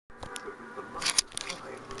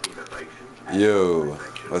Yo,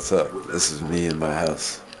 what's up? This is me in my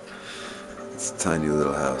house. It's a tiny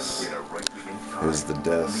little house. Here's the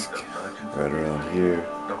desk, right around here.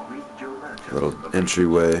 Little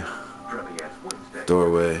entryway,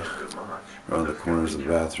 doorway, around the corners of the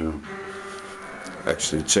bathroom.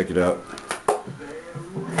 Actually, check it out.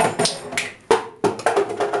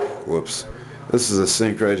 Whoops. This is a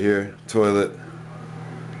sink right here, toilet,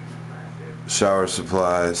 shower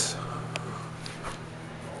supplies,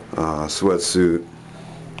 sweatsuit,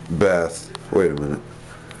 bath. Wait a minute.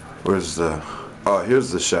 Where's the... Oh,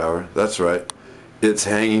 here's the shower. That's right. It's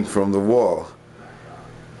hanging from the wall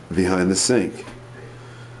behind the sink.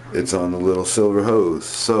 It's on the little silver hose.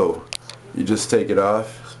 So, you just take it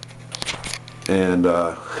off and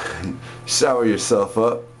shower yourself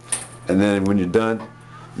up. And then when you're done,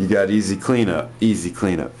 you got easy cleanup. Easy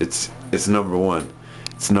cleanup. It's number one.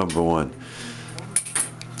 It's number one.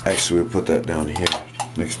 Actually, we'll put that down here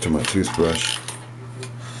next to my toothbrush.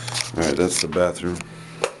 Alright, that's the bathroom.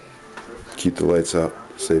 Keep the lights out,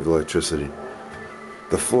 save electricity.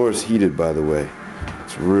 The floor is heated, by the way.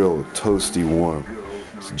 It's real toasty warm.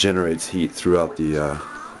 It generates heat throughout the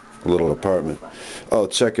little apartment. Oh,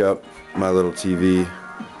 check out my little TV.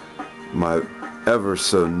 My ever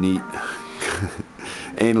so neat,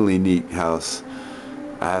 anally neat house.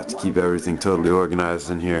 I have to keep everything totally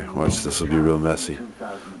organized in here. Watch, this will be real messy.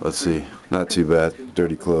 Let's see. Not too bad.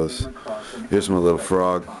 Dirty clothes. Here's my little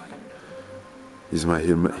frog. He's my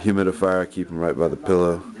humidifier. I keep him right by the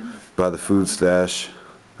pillow. By the food stash.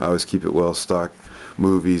 I always keep it well stocked.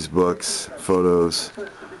 Movies, books, photos,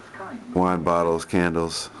 wine bottles,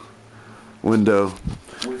 candles. Window.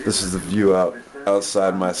 This is the view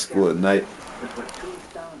outside my school at night.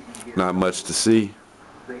 Not much to see.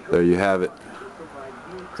 There you have it.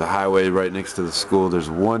 The highway right next to the school. There's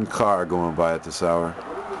one car going by at this hour.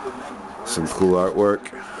 Some cool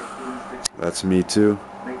artwork. That's me too.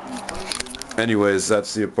 Anyways,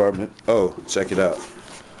 that's the apartment. Oh, check it out.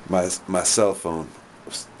 My cell phone.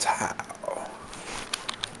 I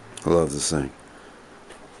love this thing.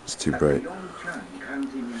 It's too bright.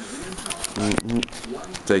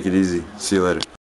 Take it easy. See you later.